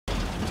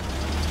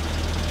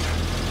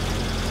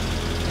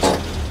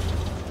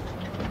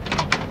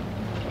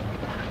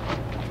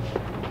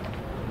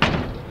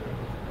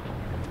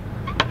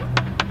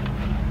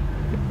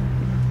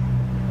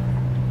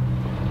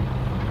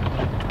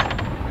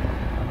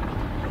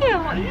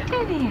What are you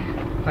doing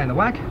here? Playing the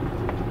wag.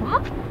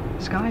 What?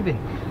 Skiving.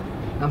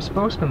 I'm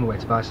supposed to be on my way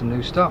to buy some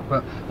new stock,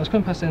 but I was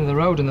going past the end of the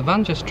road and the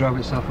van just drove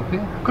itself up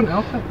here. Couldn't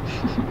help it.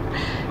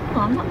 Well,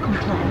 I'm not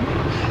complaining.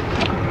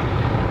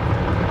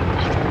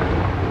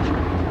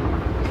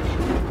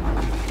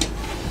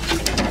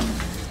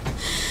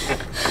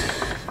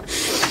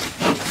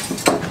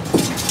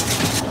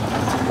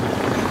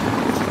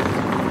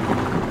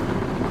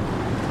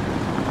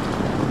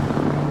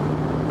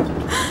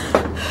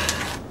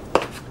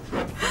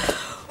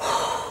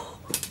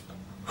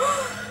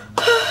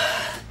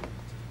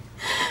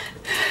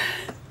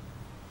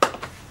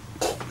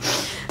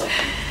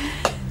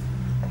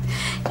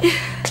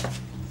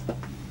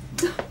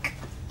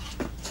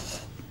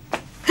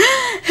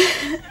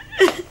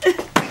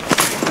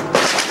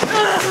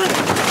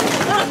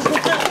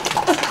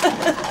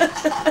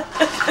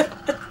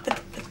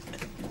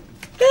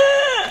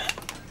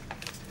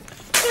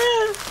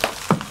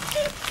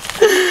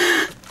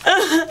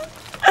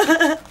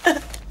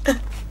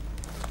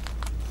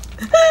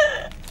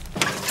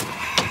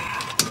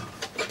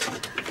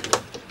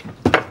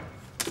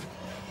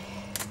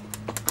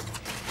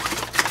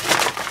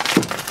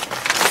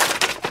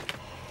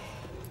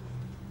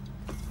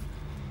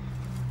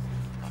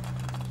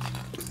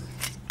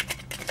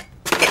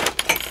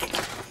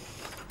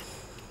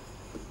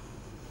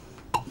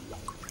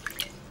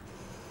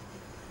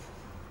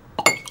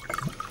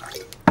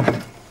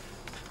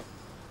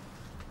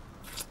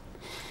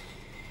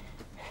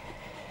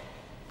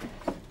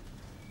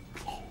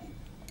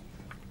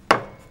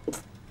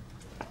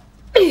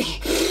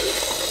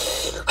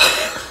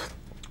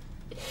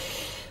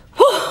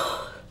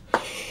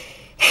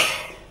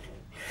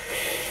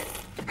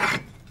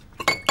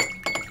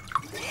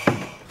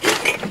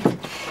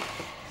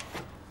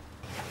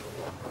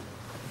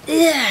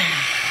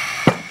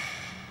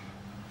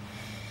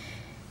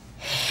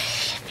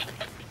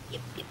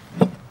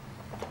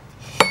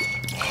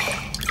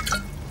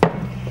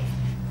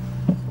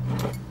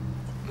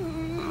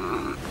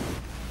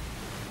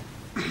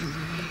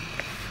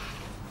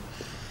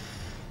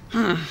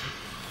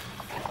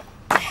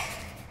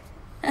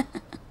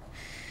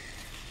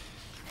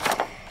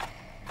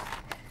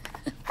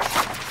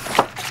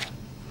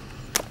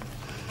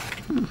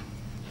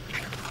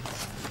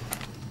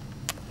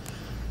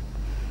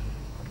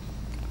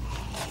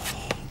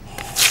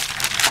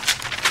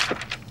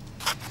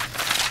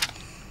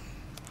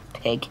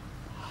 Pig.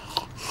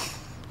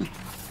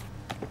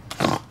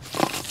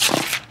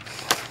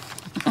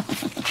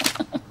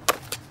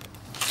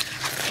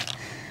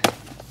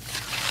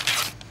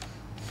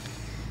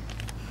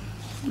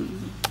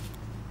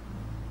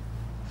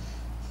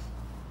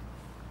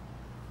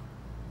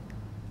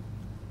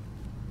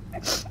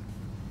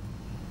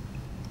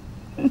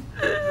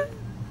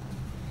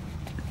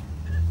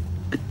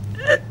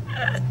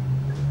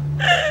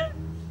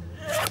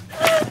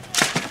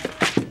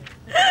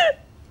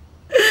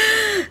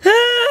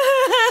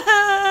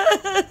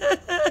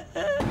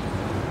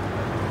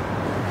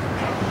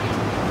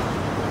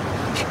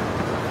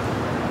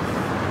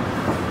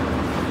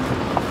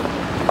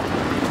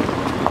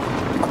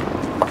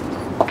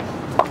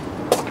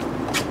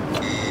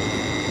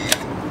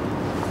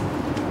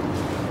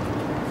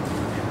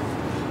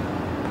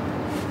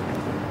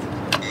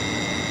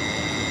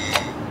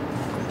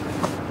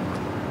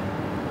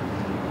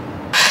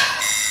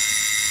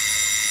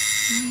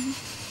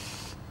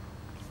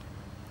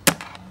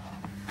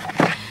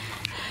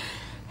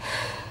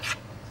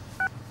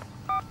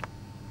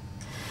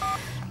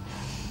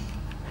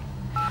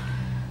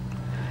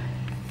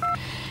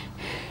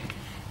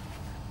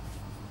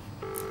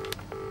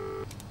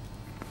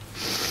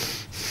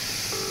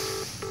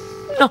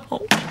 No,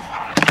 no.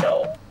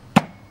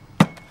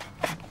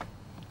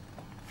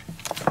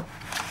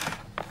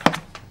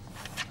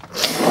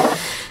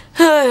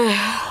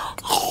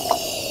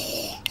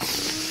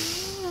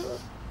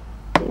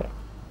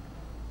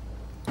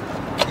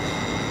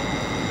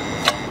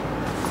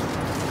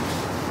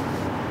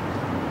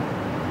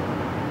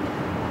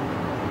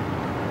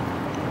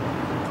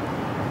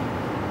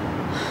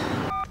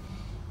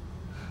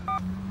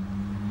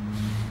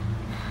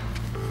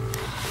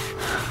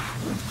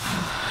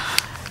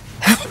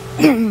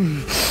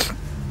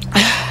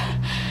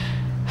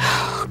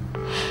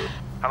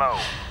 Hello.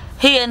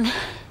 Ian.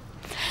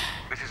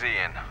 This is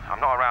Ian. I'm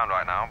not around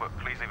right now, but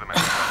please leave a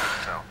message on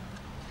yourself.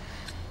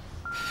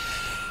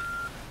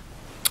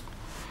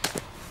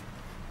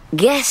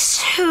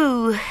 Guess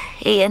who,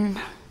 Ian?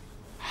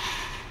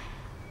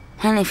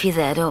 And if you're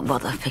there, don't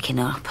bother picking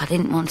up. I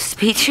didn't want to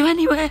speak to you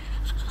anyway.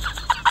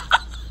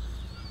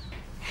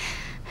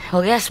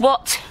 Well, guess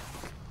what?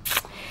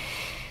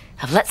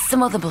 I've let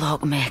some other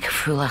bloke make a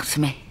fool out of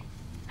me.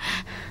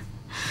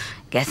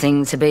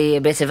 Getting to be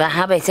a bit of a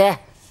habit, eh?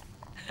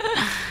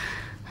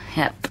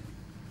 Yep.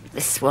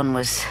 This one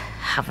was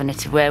having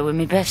it away with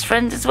my best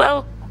friend as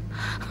well.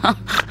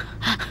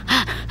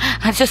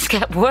 I just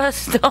get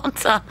worse,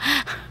 don't I?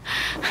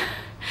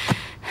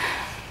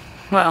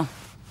 Well,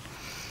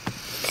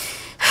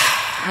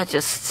 I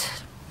just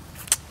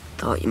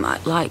thought you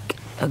might like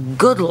a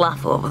good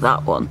laugh over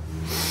that one.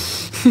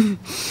 That's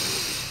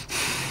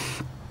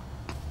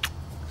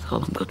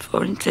all I'm good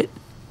for, isn't it?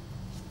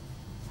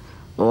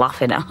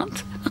 Laughing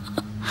at.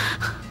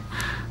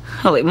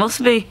 Well, it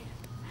must be.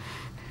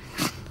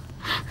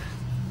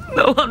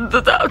 No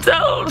wonder that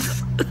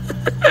else.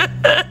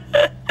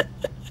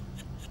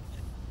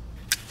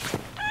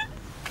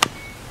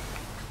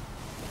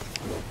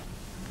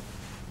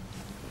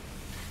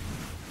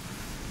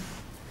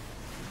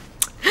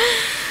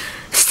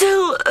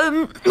 Still,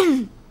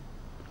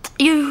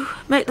 you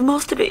make the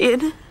most of it,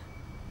 Ian.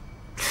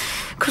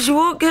 'Cause you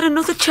won't get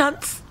another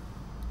chance.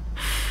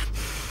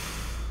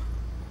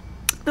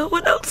 No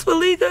one else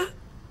will either.